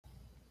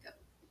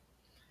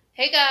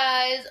Hey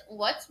guys,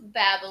 what's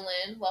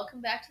Babylon? Welcome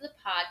back to the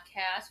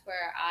podcast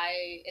where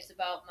it's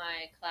about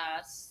my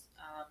class,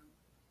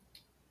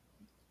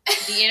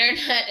 the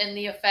internet and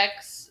the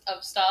effects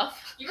of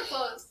stuff. You were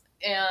close.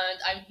 And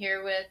I'm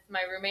here with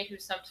my roommate who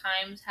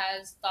sometimes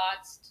has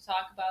thoughts to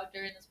talk about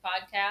during this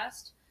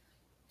podcast.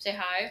 Say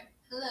hi.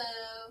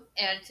 Hello.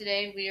 And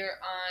today we are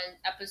on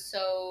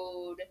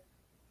episode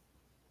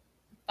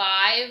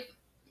 5.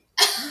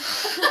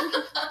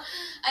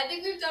 I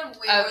think we've done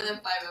way more than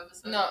 5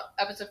 episodes. No,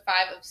 episode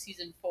 5 of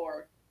season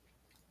 4.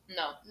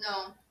 No.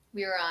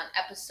 We are on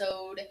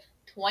episode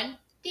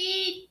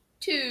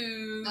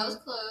 22. That was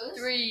close.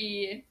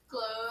 3.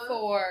 Close.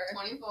 4.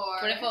 24.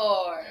 24.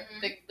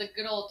 Mm-hmm. The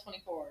good old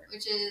 24.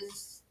 Which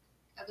is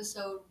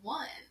episode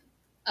 1.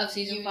 Of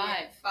season Unit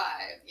 5. 5,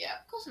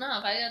 yeah. Close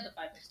enough. I had the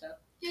 5 mixed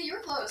up. Yeah, you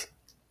were close.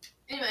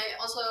 Anyway,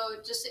 also,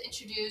 just to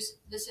introduce,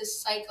 this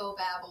is Psycho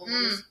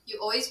Babbles. You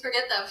always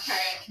forget that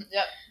part.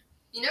 Yep.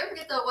 You never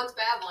forget the what's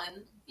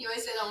babbling. You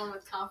always say that one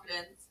with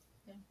confidence.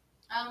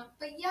 Yeah.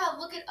 But yeah,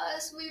 look at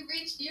us. We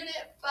reached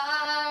Unit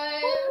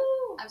 5.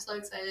 Woo! I'm so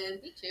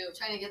excited. Me too. I'm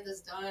trying to get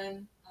this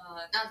done.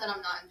 Not that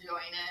I'm not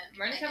enjoying it.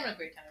 Marnie's having a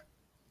great time.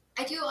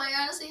 I do. I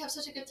honestly have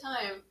such a good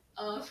time.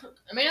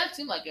 It may not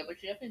seem like it, but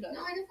she definitely does.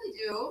 No, I definitely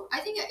do. I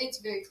think it's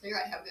very clear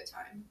I have a good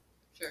time.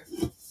 Sure.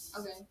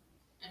 Okay.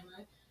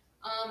 Anyway.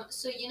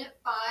 So Unit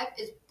 5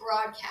 is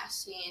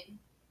broadcasting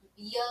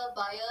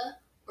via.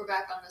 We're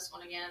back on this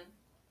one again.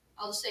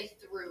 I'll just say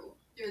through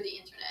the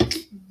internet.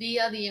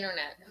 Via the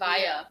internet.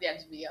 Via. Yeah,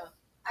 it's via.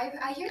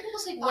 I hear people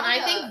say via. When I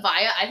think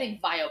via, I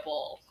think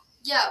viable.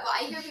 Yeah, but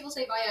I hear people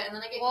say via and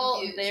then I get confused.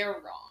 Well, they're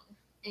wrong.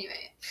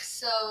 Anyway,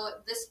 so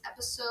this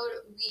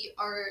episode we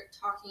are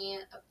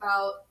talking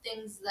about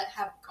things that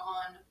have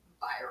gone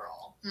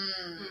viral.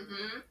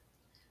 Mm-hmm.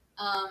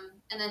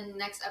 And then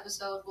next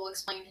episode we'll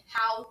explain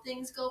how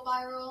things go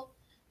viral.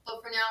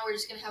 But for now, we're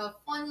just gonna have a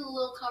fun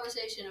little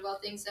conversation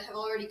about things that have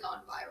already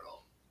gone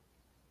viral.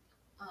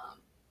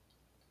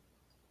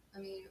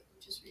 Let me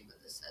just read what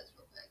this says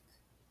real quick.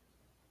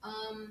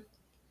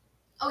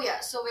 Oh yeah,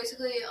 so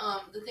basically,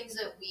 the things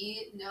that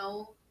we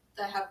know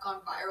that have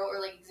gone viral, or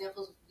like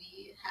examples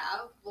we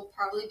have, will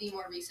probably be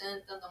more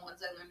recent than the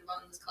ones I learned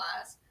about in this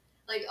class.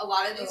 Like a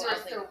lot of these are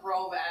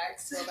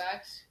throwbacks.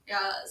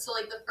 Yeah, so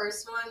like the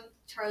first one,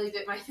 Charlie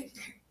bit my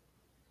finger.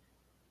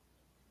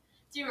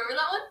 Do you remember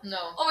that one?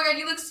 No. Oh my god,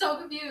 you look so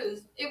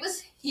confused. It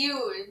was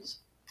huge.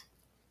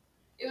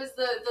 It was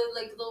the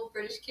like little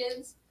British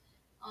kids.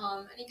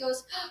 And he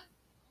goes,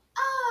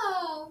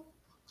 "Oh,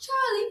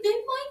 Charlie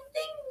bit my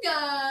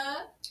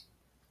finger."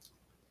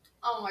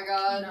 Oh my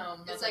god.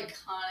 No, it's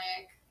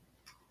iconic.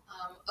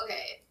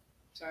 Okay.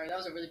 Sorry, that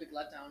was a really big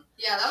letdown.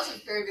 Yeah, that was a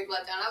very big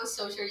letdown. I was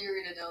so sure you were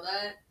going to know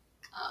that.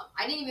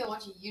 I didn't even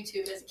watch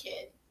YouTube as a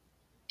kid.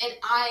 And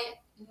I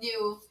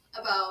knew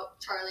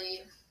about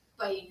Charlie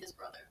biting his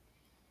brother.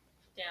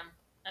 Damn,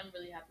 I'm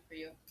really happy for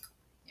you.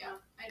 Yeah,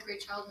 I had a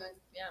great childhood.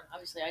 Yeah,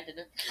 obviously I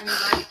didn't. I mean,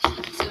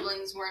 my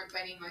siblings weren't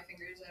biting my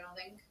fingers, I don't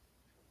think.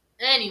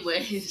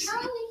 Anyways.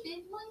 Charlie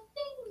bit my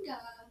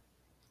finger.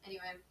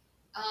 Anyway,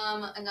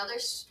 another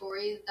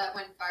story that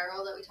went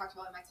viral that we talked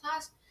about in my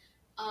class,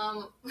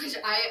 which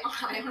I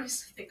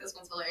honestly think this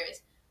one's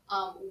hilarious.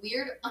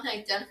 Weird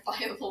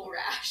unidentifiable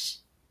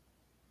rash.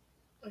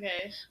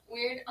 Okay.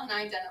 Weird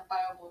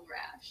unidentifiable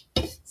rash.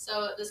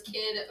 So this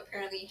kid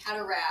apparently had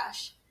a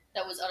rash.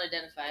 That was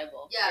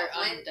unidentifiable. Yeah,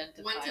 went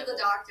to the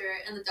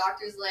doctor, and the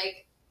doctor's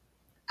like,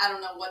 I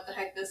don't know what the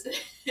heck this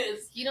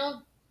is. You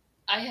know,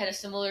 I had a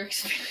similar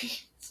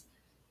experience.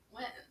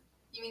 When?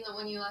 You mean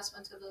when you last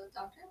went to the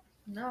doctor?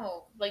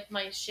 No, like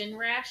my shin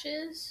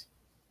rashes.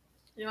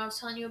 You know what I was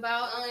telling you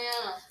about? Oh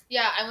yeah.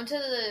 Yeah, I went to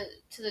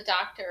the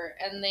doctor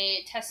and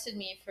they tested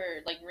me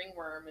for like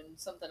ringworm and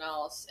something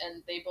else,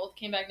 and they both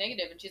came back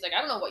negative. And she's like,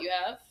 I don't know what you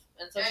have,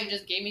 and so she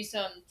just gave me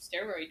some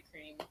steroid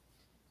cream,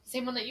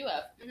 same one that you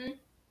have. Mhm.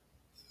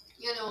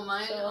 You know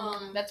mine.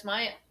 So, that's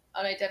my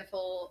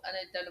unidentifiable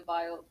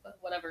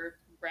whatever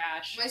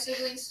rash. My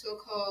siblings still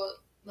call,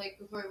 like,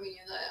 before we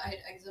knew that I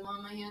had eczema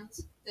on my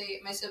hands.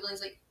 My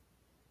siblings, like,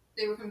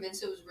 they were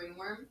convinced it was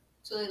ringworm.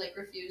 So they, like,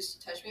 refused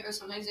to touch me. Or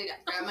sometimes they'd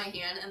grab my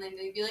hand and then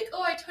they'd be like,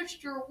 oh, I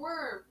touched your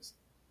worms.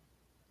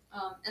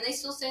 And they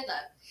still say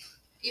that.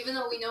 Even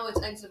though we know it's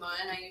eczema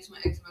and I use my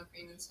eczema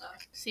cream and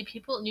stuff. See,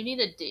 people, you need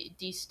to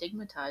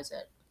destigmatize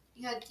it.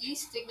 Yeah,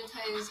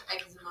 destigmatize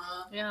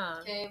eczema. Yeah.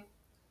 Okay.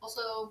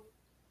 Also,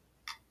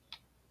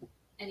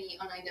 any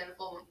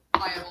unidentifiable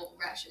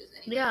rashes.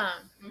 Anyway. Yeah.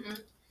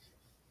 Mm-hmm.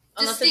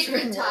 Unless it's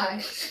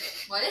ringworm.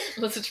 What?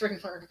 Unless it's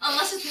ringworm.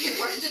 Unless it's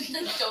ringworm,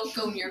 then don't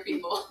go near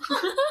people.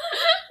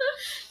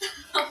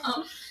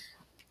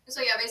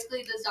 So yeah,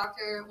 basically this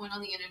doctor went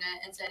on the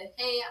internet and said,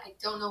 hey, I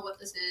don't know what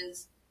this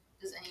is.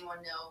 Does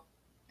anyone know?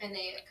 And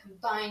they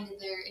combined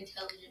their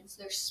intelligence,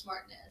 their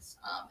smartness,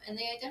 and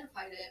they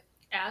identified it.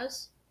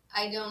 As?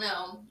 I don't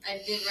know. I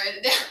did write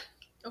it down.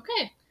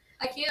 Okay.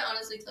 I can't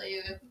honestly tell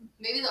you.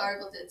 Maybe the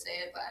article did say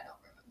it, but I don't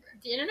remember.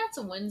 The internet's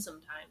a win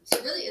sometimes.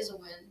 It really is a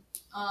win.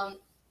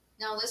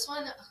 Now this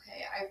one,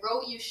 okay, I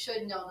wrote you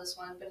should know this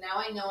one, but now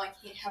I know I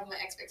can't have my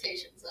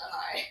expectations that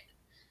high.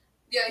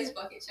 The ice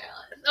bucket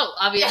challenge. Oh,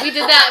 obviously.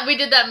 Yeah. We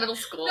did that in middle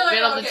school. No, we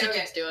had all the okay,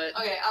 teachers do it.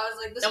 Okay, I was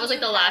like, this that was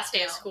like the a last day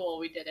pass of now. school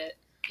we did it.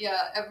 Yeah,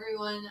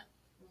 everyone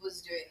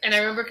was doing it. And I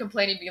remember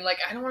complaining, being like,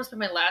 I don't want to spend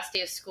my last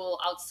day of school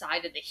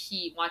outside in the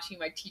heat watching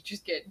my teachers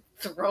get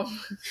thrown.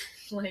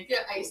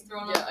 Get ice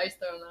thrown on. Yeah, ice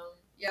thrown on.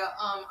 Yeah,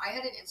 I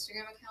had an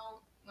Instagram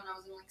account when I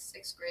was in like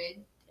 6th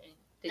grade. Dang.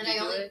 Did you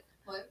do it?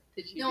 What?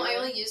 Did you? No, I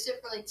only used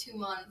it for like 2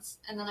 months,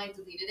 and then I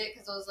deleted it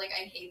because I was like,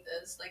 I hate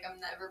this. Like, I'm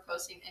never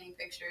posting any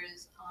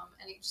pictures,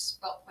 and it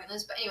just felt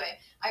pointless. But anyway,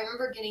 I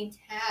remember getting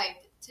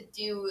tagged to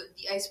do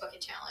the ice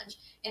bucket challenge,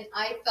 and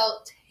I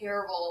felt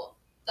terrible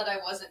that I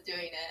wasn't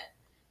doing it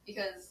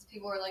because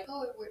people were like,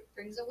 oh, it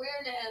brings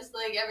awareness,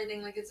 like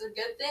everything, like it's a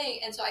good thing.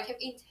 And so I kept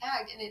getting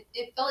tagged, and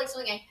it felt like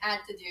something I had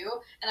to do,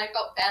 and I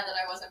felt bad that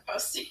I wasn't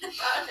posting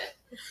about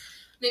it.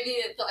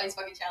 Maybe the ice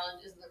bucket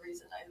challenge is the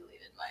reason I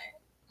deleted my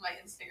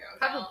Instagram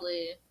account.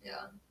 Probably.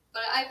 Yeah.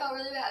 But I felt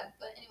really bad.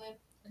 But anyway.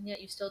 And yet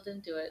you still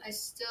didn't do it. I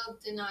still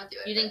did not do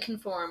it. You didn't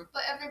conform.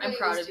 But everybody I'm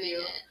proud was of doing you.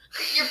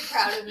 It. You're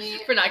proud of me.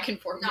 For not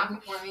conforming. Not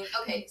conforming.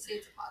 Okay, see,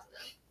 it's a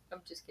positive.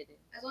 I'm just kidding.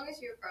 As long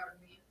as you're proud of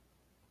me.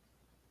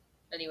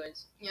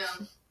 Anyways. Yeah.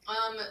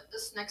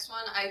 This next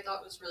one I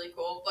thought was really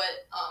cool,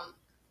 but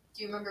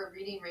do you remember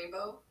Reading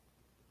Rainbow?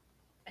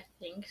 I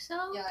think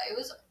so. Yeah, it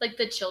was like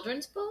the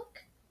children's book.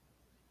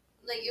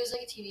 Like it was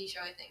like a TV show,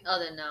 I think. Oh,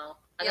 then no.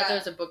 I thought there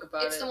was a book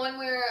about it. It's the one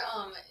where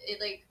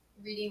it like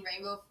Reading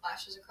Rainbow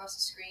flashes across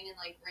the screen in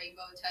like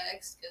rainbow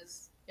text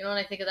because. You know when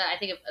I think of that, I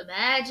think of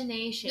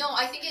imagination. No,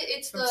 I think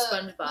it's from the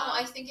SpongeBob. No,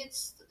 I think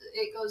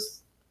it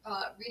goes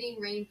Reading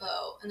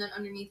Rainbow, and then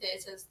underneath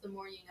it says the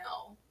more you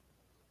know,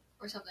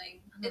 or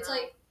something. It's know.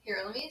 like here.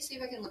 Let me see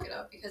if I can look it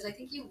up because I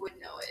think you would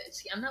know it.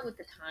 See, I'm not with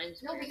the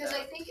times. No, because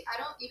I think I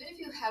don't. Even if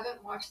you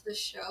haven't watched the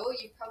show,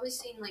 you've probably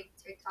seen like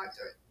TikToks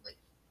or like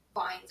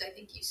Vines. I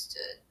think used to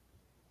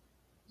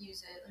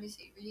use it. Let me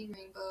see. Reading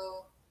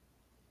Rainbow.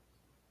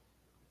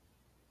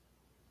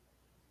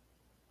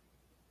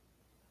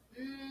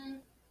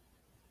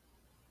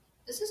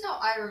 This is how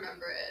I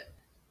remember it.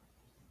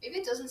 Maybe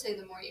it doesn't say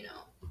the more you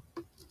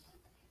know.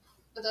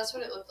 But that's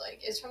what it looked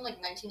like. It's from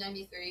like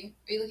 1993.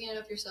 Are you looking it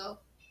up yourself?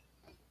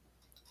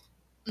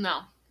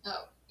 No.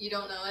 Oh, you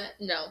don't know it?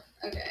 No.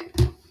 Okay.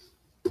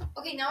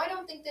 Okay, now I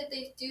don't think that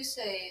they do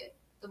say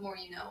the more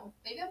you know.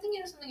 Maybe I'm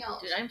thinking of something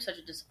else. Dude, I'm such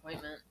a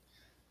disappointment.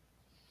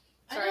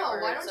 I know.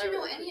 Why don't you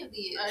know any of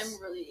these?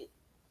 I'm really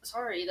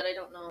sorry that I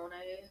don't know, and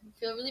I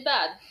feel really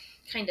bad.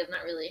 Kind of,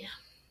 not really.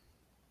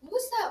 What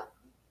was that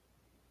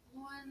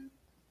one?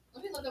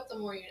 Let me look up the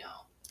more you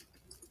know.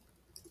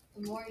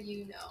 The more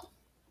you know.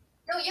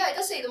 No, yeah, it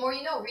does say the more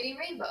you know, Reading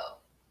Rainbow.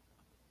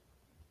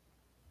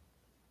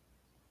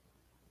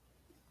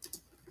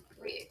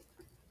 Wait.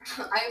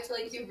 I have to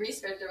like do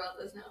research about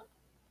this now.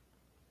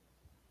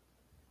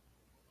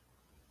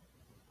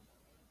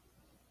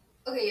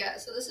 Okay, yeah,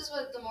 so this is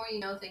what the more you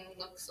know thing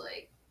looks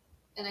like.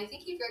 And I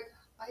think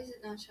why is it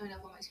not showing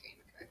up on my screen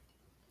correctly?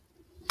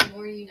 The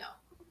more you know.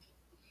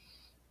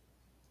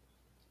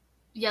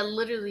 Yeah,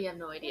 literally have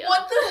no idea.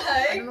 What the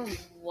heck? I don't know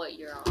what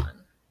you're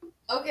on.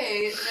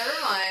 Okay,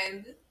 never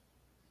mind.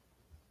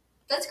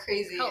 That's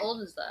crazy. How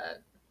old is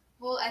that?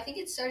 Well, I think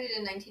it started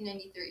in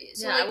 1993.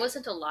 So yeah, like, I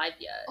wasn't alive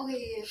yet.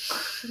 Okay.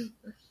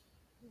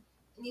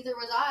 Neither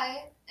was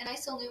I, and I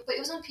still knew. But it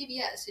was on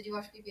PBS. Did you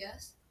watch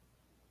PBS?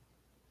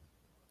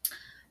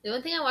 The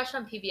only thing I watched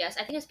on PBS,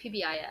 I think it was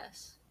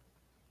PBIS.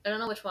 I don't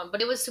know which one,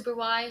 but it was Super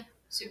Y.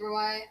 Super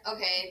Y?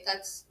 Okay,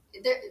 that's...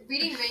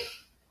 Reading Rainbow...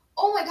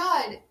 Oh my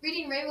god!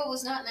 Reading Rainbow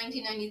was not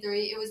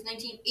 1993. It was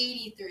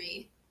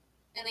 1983.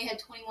 And they had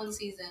 21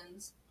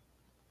 seasons.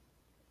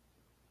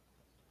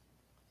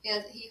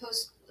 Yeah,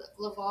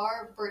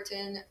 LeVar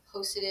Burton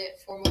hosted it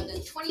for more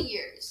than 20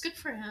 years. Good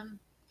for him.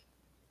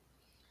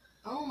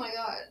 Oh my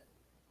god.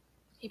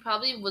 He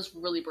probably was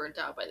really burnt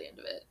out by the end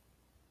of it.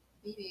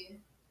 Maybe.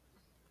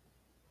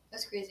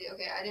 That's crazy.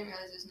 Okay, I didn't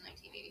realize it was in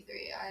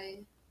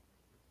 1983.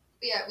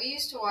 But yeah, we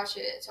used to watch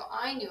it, so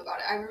I knew about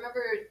it. I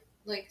remember,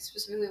 like,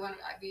 specifically when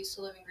we used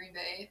to live in Green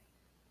Bay,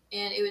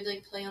 and it would,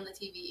 like, play on the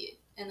TV,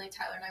 and, like,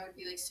 Tyler and I would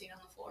be, like, sitting on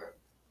the floor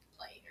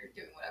playing or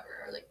doing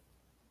whatever, or, like,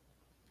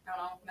 I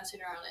don't know,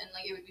 messing around, and,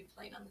 like, it would be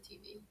playing on the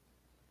TV.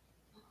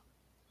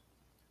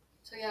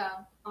 So,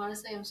 yeah,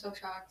 honestly, I'm so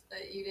shocked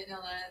that you didn't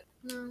know that.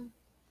 No.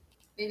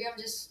 Maybe I'm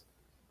just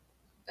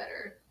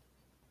better.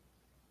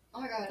 Oh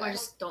my god. I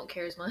just don't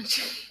care as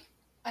much.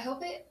 I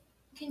hope it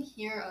can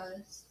hear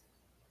us.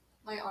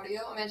 My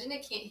audio. Imagine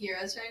it can't hear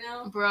us right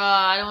now. Bruh,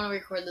 I don't want to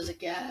record this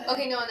again.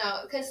 Okay, no,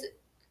 because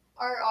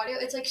our audio,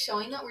 it's like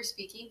showing that we're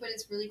speaking, but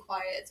it's really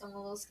quiet, so I'm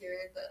a little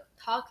scared. But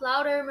talk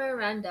louder,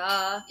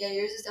 Miranda. Yeah,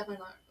 yours is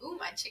definitely louder. Ooh,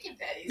 my chicken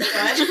patty's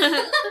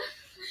done.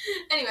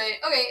 Anyway,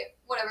 okay,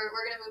 whatever.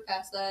 We're gonna move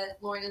past that.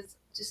 Lauren is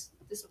just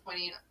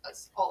disappointing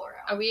us all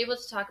around. Are we able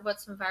to talk about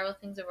some viral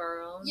things of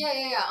our own?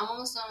 Yeah. I'm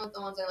almost done with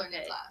the ones I learned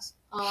in class.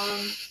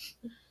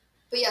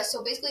 But yeah,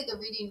 so basically the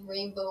Reading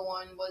Rainbow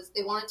one was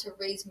they wanted to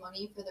raise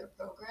money for their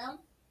program.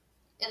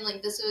 And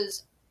like this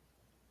was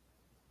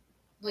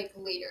like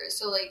later.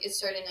 So like it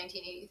started in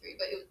 1983,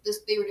 but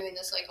they were doing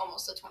this like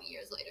almost 20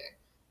 years later.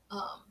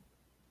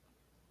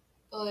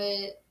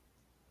 But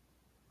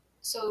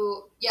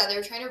so yeah, they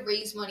were trying to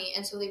raise money,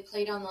 and so they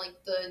played on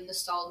like the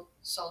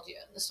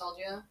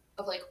nostalgia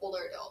of like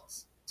older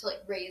adults to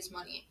like raise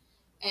money,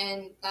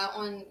 and that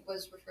one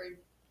was referred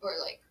or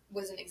like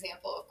was an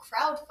example of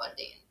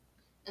crowdfunding,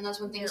 and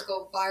that's when things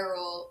go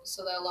viral,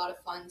 so that a lot of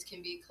funds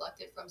can be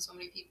collected from so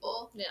many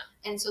people. Yeah,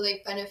 and so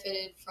they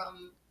benefited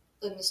from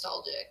the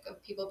nostalgic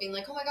of people being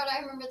like, oh my god, I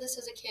remember this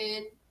as a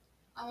kid.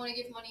 I want to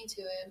give money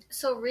to it.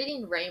 So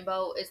reading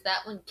Rainbow, is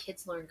that when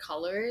kids learn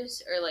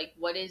colors, or like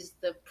what is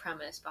the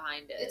premise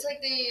behind it? It's like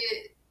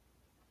it's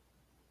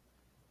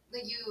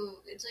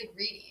like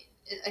reading.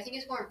 I think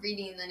it's more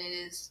reading than it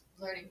is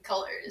learning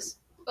colors.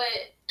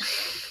 But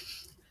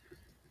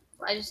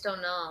I just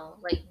don't know.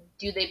 Like,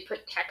 do they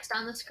put text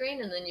on the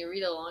screen and then you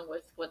read along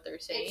with what they're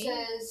saying? It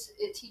says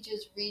it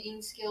teaches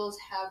reading skills,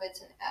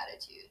 habits, and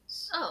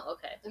attitudes. Oh,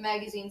 okay. The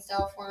magazine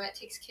style format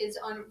takes kids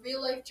on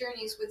real life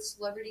journeys with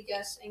celebrity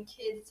guests and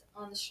kids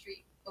on the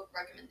street book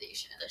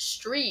recommendations. The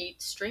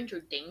street?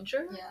 Stranger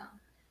danger? Yeah.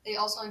 They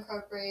also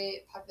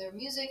incorporate popular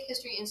music,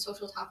 history, and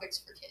social topics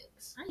for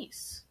kids.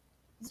 Nice.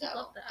 So, I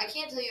love that. I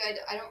can't tell you,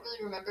 I don't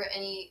really remember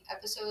any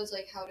episodes,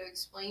 like how to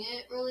explain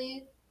it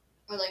really,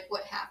 or like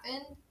what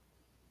happened.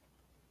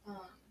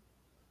 But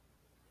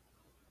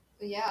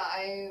yeah,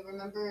 I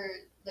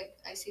remember, like,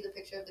 I see the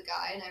picture of the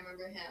guy, and I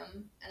remember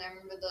him, and I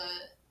remember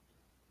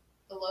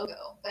the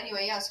logo. But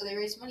anyway, yeah, so they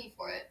raised money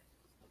for it.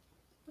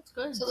 That's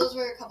good. So those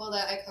were a couple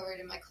that I covered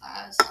in my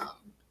class.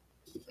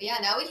 But yeah,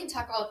 now we can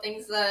talk about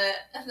things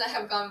that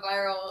have gone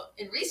viral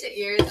in recent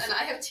years, and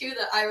I have two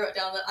that I wrote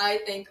down that I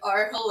think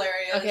are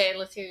hilarious. Okay,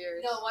 let's hear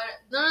yours. No, what?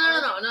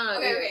 No.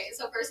 Okay.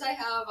 So first I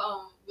have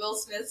Will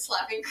Smith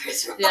slapping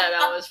Chris Rock. Yeah,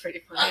 that was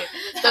pretty funny.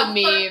 The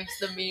memes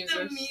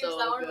were so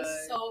that one good.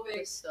 was so big.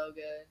 It was so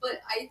good.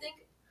 But I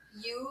think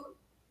you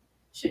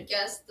should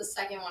guess the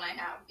second one I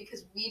have,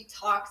 because we've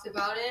talked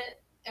about it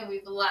and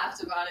we've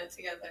laughed about it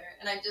together.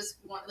 And I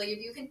just want, like, if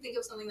you can think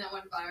of something that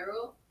went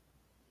viral,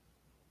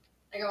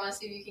 like, I want to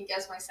see if you can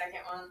guess my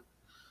second one.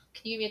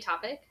 Can you give me a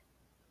topic?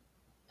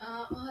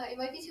 It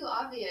might be too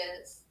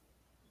obvious,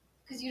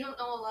 because you don't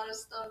know a lot of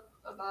stuff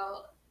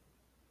about,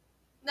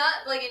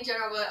 not like in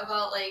general, but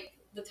about like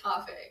the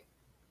topic.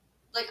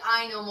 Like,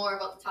 I know more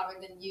about the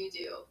topic than you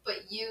do,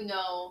 but you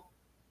know.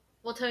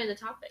 Well, tell me the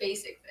topic.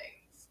 Basic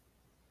things.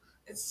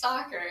 It's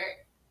soccer.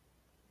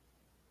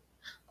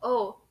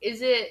 Oh,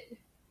 is it?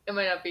 It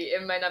might not be.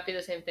 It might not be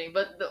the same thing.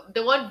 But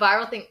the one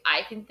viral thing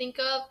I can think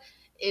of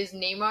is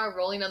Neymar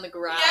rolling on the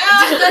ground. Yeah.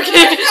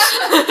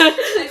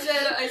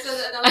 I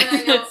said another one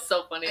I know. It's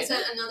so funny. I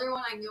said another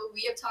one I know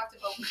we have talked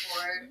about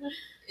before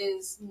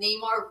is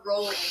Neymar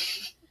rolling,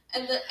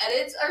 and the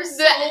edits are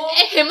so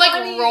him like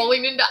funny.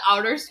 Rolling into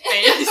outer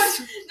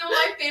space. No,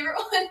 my favorite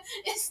one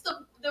is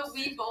the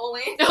Wii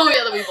bowling. Oh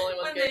yeah, the Wii bowling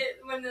was good.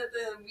 When the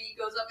Wii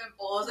goes up and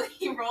bowls and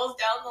he rolls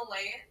down the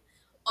lane.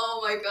 Oh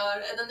my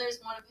god! And then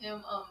there's one of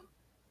him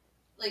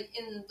like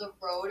in the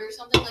road or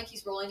something, like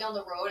he's rolling down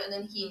the road and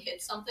then he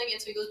hits something and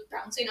so he goes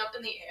bouncing up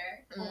in the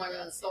air. Oh my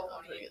god, so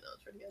funny. That was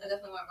pretty good. That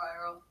definitely went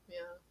viral.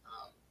 Yeah.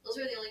 Those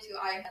were the only two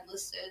I had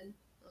listed.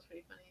 That was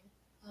pretty funny.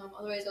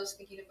 Otherwise I was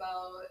thinking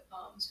about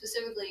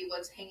specifically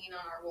what's hanging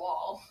on our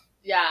wall.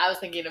 Yeah, I was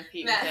thinking of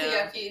Pete Matt, and Tim.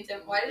 yeah, Pete and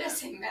Tim. Why did I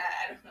say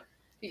Matt? I don't know.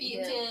 Pete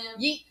and Tim.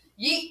 Yeet,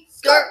 yeet,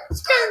 skirt,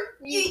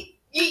 skirt, yeet,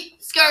 yeet,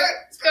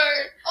 skirt.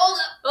 Hold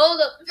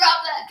up,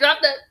 drop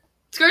that,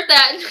 skirt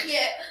that.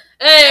 Yeah.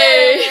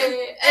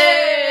 Hey,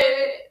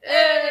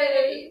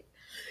 hey.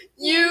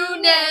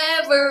 You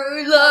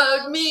never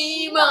loved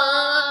me,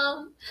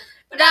 Mom,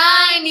 but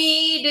I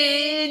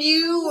needed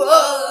you.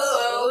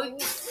 Oh.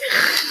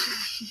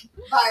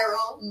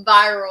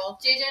 Viral.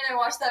 JJ and I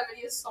watched that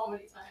video so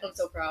many times. I'm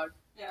so proud.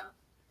 Yeah.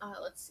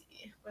 Let's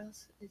see. What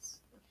else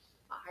is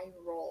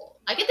viral?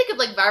 I can think of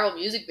like viral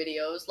music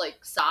videos,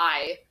 like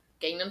Psy,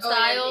 Gangnam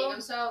Style. Oh, yeah,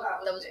 Gangnam Style.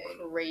 That was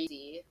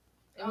crazy.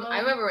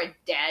 I remember my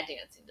dad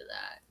dancing to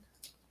that.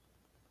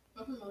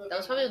 That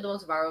was probably the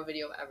most viral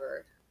video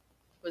ever.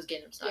 Was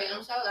Gangnam Style.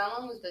 Gangnam Style. That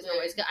one was. There's no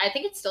ways. I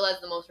think it still has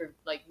the most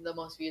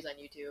views on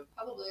YouTube.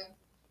 Probably.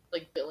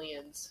 Like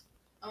billions.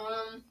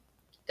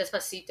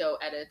 Despacito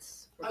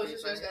edits. I was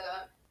just gonna say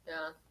that.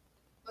 Yeah.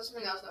 What's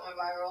something else that went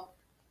viral?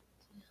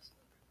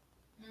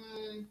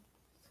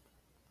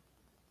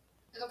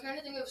 Like, I'm trying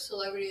to think of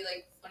celebrity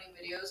like funny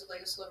videos of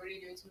like a celebrity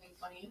doing something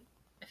funny.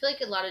 I feel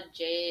like a lot of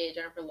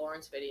Jennifer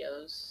Lawrence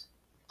videos.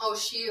 Oh,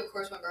 she of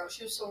course went viral.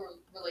 She was so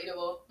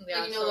relatable.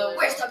 Yeah, like, you know,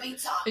 where's the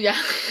pizza? Yeah,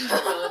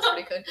 that's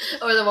pretty good.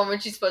 Or the one when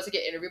she's supposed to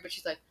get interviewed, but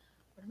she's like,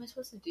 "What am I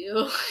supposed to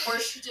do?" Or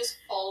she just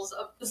falls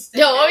up the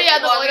stairs. Oh yeah,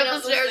 the falling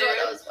up the stairs. Oh,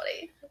 that was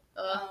funny.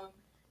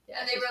 Yeah,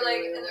 and they were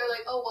like, and they're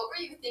like, "Oh, what were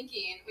you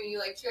thinking when you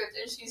like tripped?"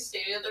 And she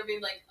stated there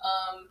being like,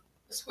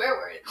 a swear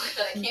word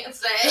that I can't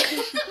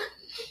say.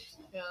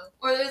 Yeah.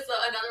 Or there's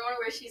another one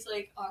where she's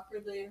like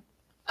awkwardly.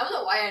 I don't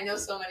know why I know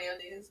so many of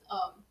these.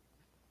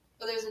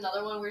 But there's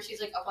another one where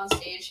she's like up on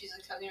stage. She's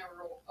accepting an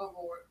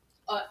award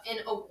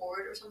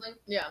or something.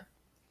 Yeah.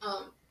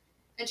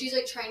 And and she's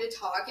like trying to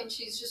talk, and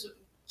she's just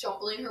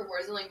jumbling her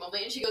words and like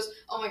mumbling, and she goes,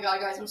 "Oh my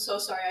god, guys, I'm so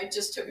sorry. I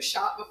just took a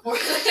shot before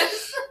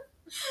this."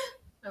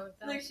 I like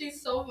that. Like,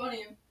 she's so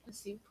funny. Let's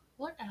see.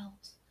 What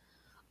else?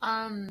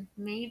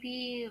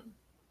 Maybe.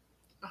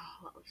 Oh,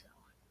 what was that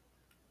one?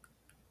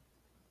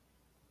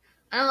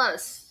 I know a lot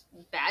of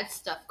bad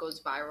stuff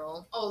goes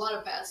viral. Oh, a lot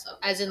of bad stuff.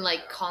 As in,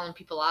 like, calling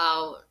people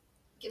out.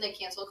 Like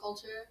cancel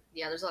culture.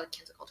 Yeah, there's a lot of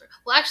cancel culture.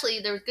 Well, actually,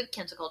 there was good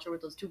cancel culture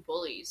with those 2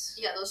 bullies.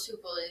 Yeah, those 2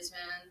 bullies,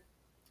 man.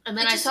 And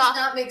then does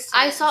not make sense.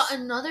 I saw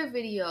another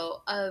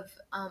video of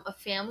a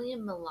family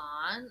in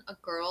Milan, a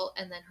girl,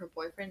 and then her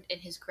boyfriend and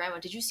his grandma.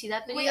 Did you see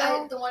that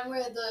video? Wait, the one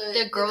where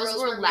the girls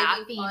were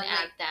laughing fun,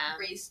 at them.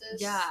 Racist.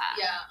 Yeah.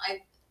 Yeah,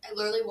 I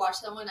literally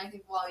watched that one, I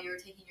think, while you were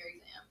taking your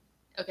exam.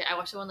 Okay, I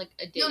watched that one like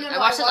a day. No, I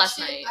watched it last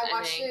night. I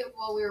watched it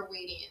while we were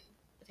waiting.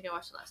 I think I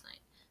watched it last night.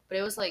 But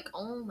it was like,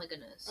 oh my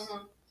goodness.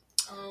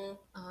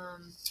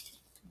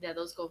 Yeah,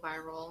 those go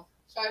viral.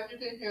 Sorry if you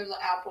can hear the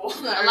apple.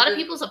 A lot of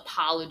people's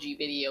apology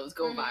videos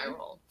go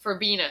viral for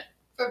being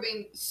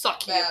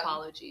sucky bad.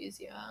 Apologies.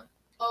 Yeah.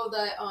 Oh,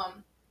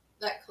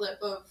 that clip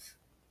of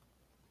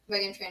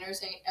Meghan Trainor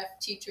saying "F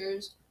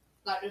teachers,"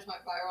 that just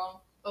went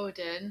viral. Oh, it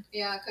did?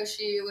 Yeah, because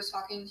she was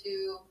talking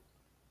to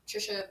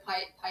Trisha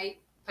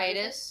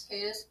Paytas.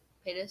 Trisha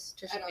Paytas.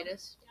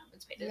 Yeah,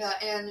 it's Paytas. Yeah,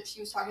 and she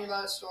was talking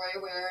about a story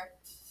where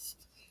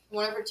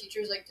one of her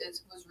teachers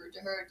was rude to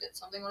her, did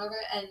something, whatever,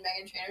 and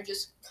Meghan Trainor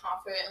just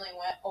confidently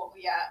went, "Oh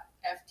yeah,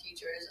 F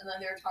teachers," and then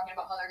they were talking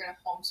about how they're gonna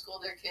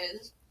homeschool their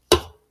kids.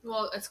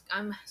 Well,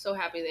 I'm so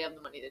happy they have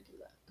the money to do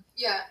that.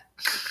 Yeah.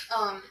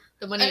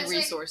 The money and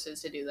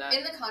resources to do that.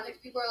 In the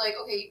context, people are like,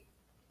 okay,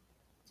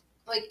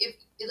 like if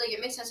it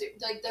makes sense.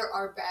 Like there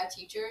are bad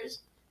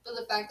teachers, but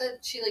the fact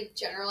that she like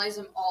generalized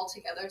them all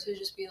together to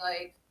just be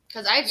like.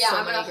 Because I had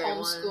I'm gonna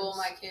homeschool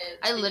my kids.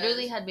 I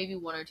literally had maybe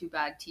 1 or 2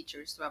 bad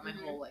teachers throughout my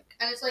whole like.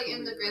 And it's like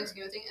in the grand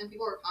scheme of things, and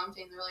people were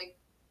commenting, they're like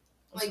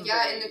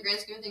yeah, in the grand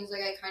scheme of things,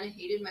 like I kind of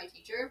hated my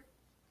teacher.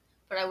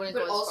 But I wouldn't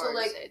go as far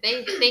as say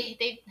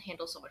they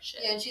handle so much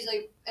shit. Yeah, and she's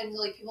like, and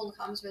like people in the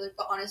comments were like,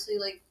 but honestly,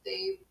 like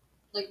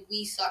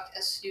we sucked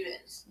as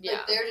students. Yeah.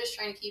 Like they're just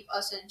trying to keep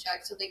us in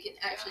check so they can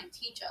actually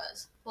teach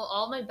us. Well,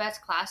 all my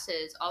best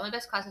classes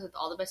with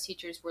all the best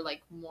teachers were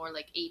like more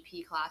like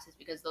AP classes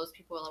because those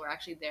people were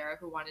actually there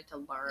who wanted to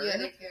learn. Yeah,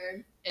 they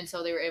cared. And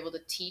so they were able to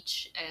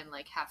teach and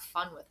like have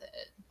fun with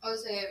it. I would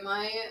say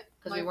my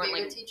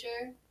favorite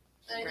teacher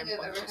that I think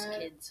I've ever had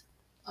kids.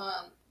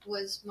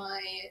 Was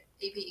my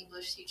AP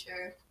English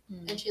teacher,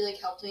 and she like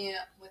helped me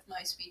with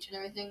my speech and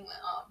everything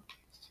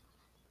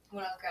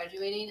when I was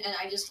graduating, and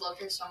I just loved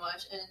her so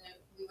much. And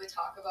we would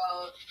talk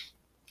about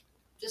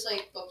just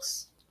like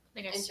books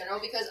in general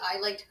because I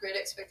liked Great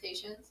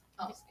Expectations.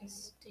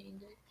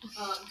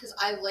 Because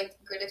I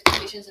liked Great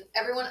Expectations, and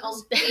everyone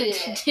else hated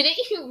it.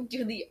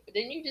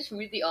 Didn't you just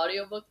read the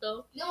audiobook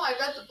though? No, I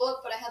read the book,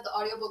 but I had the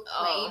audiobook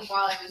playing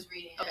while I was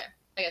reading it. Okay,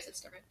 I guess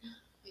it's different.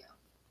 Yeah,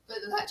 but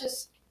that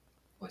just.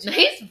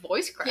 Nice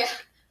voice crack. Yeah,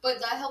 but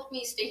that helped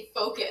me stay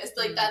focused.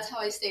 Like, that's how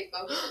I stay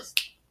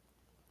focused.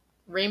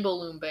 Rainbow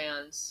Loom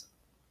bands.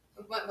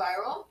 Went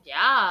viral?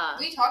 Yeah.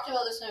 We talked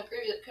about this in a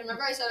previous...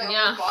 Remember I said I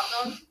only bought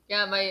them?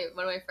 Yeah,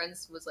 one of my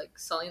friends was, like,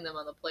 selling them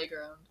on the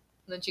playground.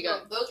 And then she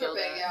got those were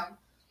big, yeah.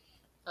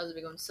 That was a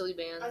big one. Silly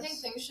bands. I think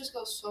things just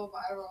go so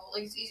viral.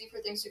 Like, it's easy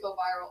for things to go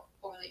viral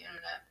over the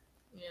internet.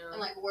 Yeah. And,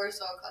 like, we're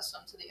so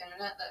accustomed to the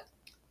internet that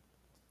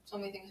so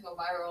many things go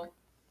viral.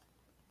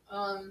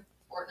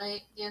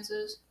 Fortnite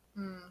dances.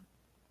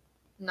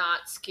 Not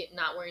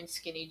wearing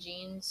skinny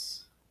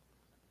jeans.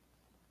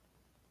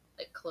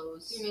 Like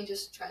clothes. You mean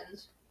just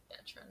trends? Yeah,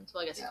 trends.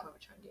 Well, I guess it's more of a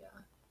trend,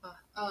 yeah.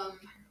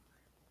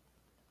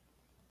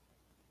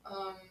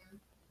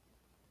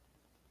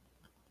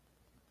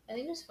 I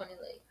think it's funny,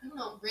 like... I don't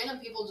know. Random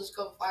people just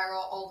go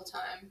viral all the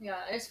time.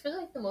 Yeah, and it's for,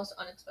 like, the most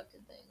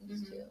unexpected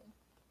things, too.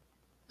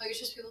 Like, it's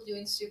just people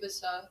doing stupid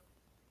stuff.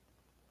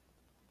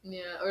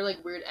 Yeah, or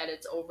like weird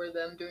edits over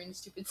them doing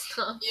stupid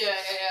stuff. Yeah.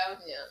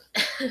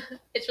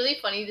 It's really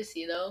funny to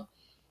see though.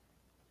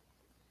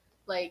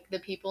 Like the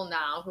people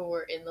now who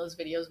were in those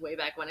videos way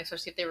back when,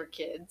 especially if they were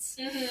kids.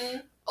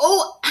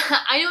 Oh,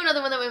 I know another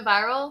one that went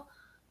viral.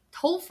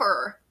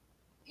 Topher.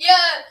 Yeah,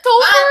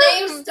 my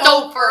name's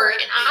Topher,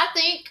 and I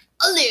think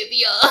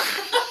Olivia.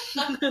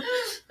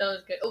 That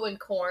was good. Oh, and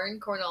Corn.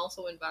 Corn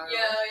also went viral.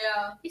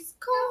 Yeah. It's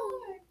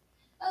corn.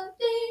 A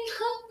thing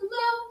of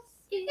love.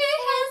 It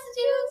has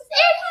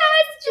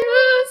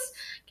juice.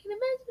 Can you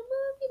imagine a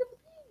more beautiful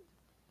thing?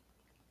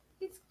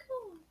 It's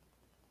cool.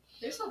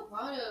 There's a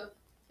lot of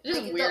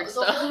just weird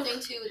stuff. The whole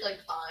thing too with like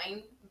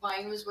Vine.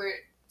 Vine was where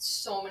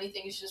so many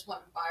things just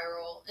went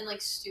viral and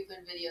like stupid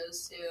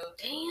videos too.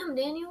 Damn,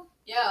 Daniel.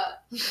 Yeah.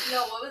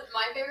 No, what was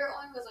my favorite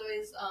one was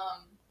always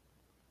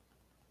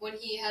when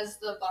he has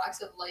the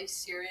box of Life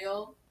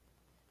cereal,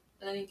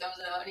 and then he comes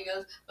out and he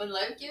goes, "When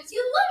life gives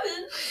you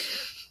lemon."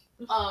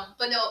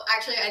 But no,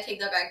 actually I take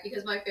that back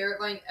because my favorite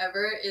Vine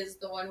ever is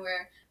the one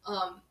where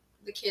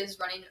the kid's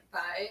running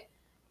by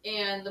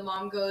and the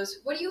mom goes,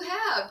 "What do you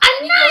have?"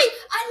 A knife! A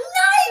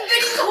knife! And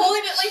he's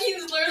holding it like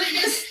he's literally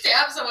gonna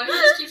stab someone. He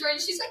just keeps running.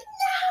 She's like,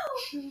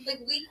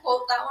 Like, we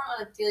quote that one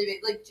on a daily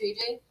basis. Like,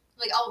 JJ,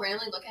 like, I'll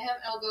randomly look at him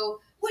and I'll go,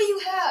 what do you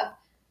have?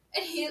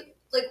 And he,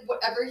 like,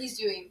 whatever he's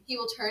doing, he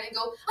will turn and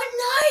go, a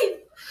knife!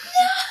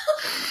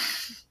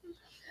 No!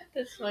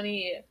 That's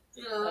funny.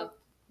 Yeah.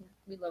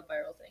 We love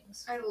viral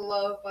things. I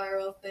love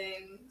viral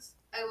things.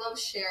 I love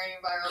sharing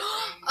viral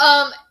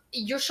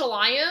things.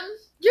 Yerushalayim?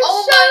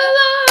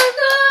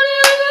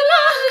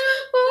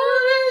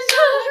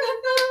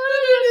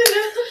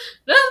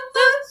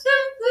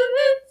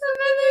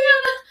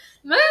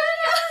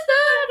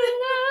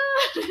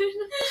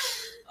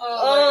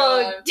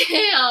 Oh,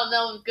 damn,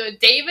 that was good.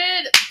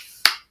 David?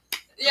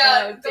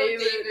 Yeah,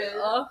 David. David.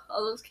 Oh,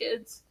 all those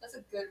kids. That's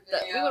a good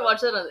video. We would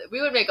watch that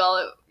we would make all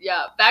it,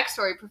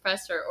 backstory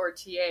professor or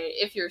TA,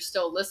 if you're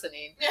still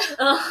listening. Yeah.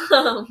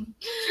 Sure,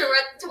 we're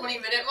at the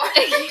 20-minute mark.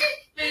 Maybe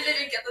they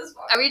didn't get this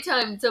far. Every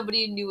time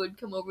somebody new would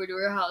come over to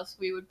our house,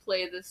 we would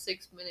play the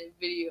 6-minute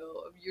video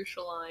of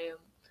Yerushalayim.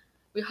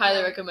 We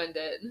highly recommend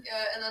it.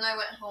 Yeah, and then I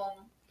went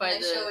home and I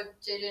showed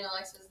JJ and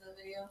Alexis the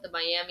video. The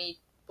Miami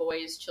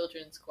Boys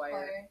Children's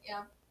Choir.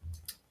 Yeah.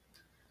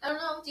 I don't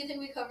know. Do you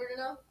think we covered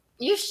enough?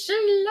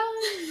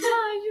 Yerushalayim.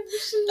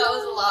 That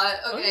was a lot.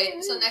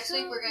 Okay, so next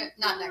week we're gonna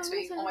not next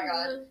week. Oh my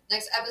god.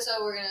 Next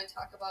episode we're gonna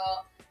talk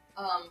about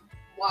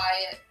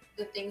why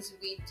the things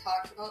we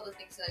talked about, the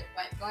things that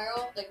went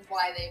viral, like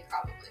why they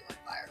probably went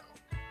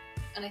viral.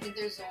 And I think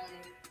there's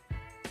only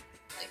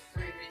like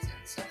 3 reasons.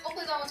 So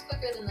hopefully that one's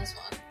quicker than this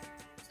one.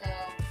 So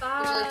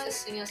would you like to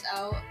sing us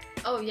out?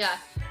 Oh yeah.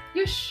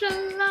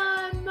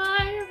 Yerushalayim,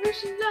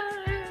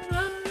 Yerushalayim.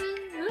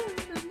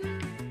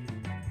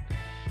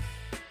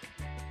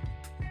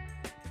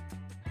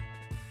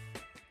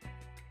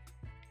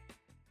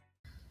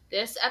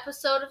 This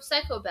episode of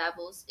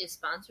Psychobabbles is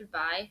sponsored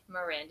by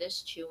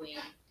Miranda's Chewing.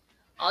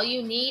 All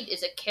you need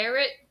is a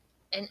carrot,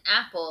 an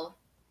apple,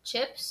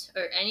 chips,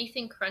 or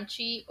anything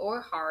crunchy or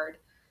hard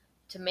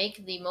to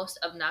make the most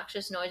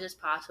obnoxious noises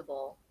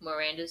possible.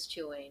 Miranda's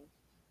Chewing.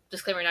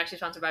 Disclaimer, not actually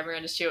sponsored by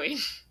Miranda's Chewing.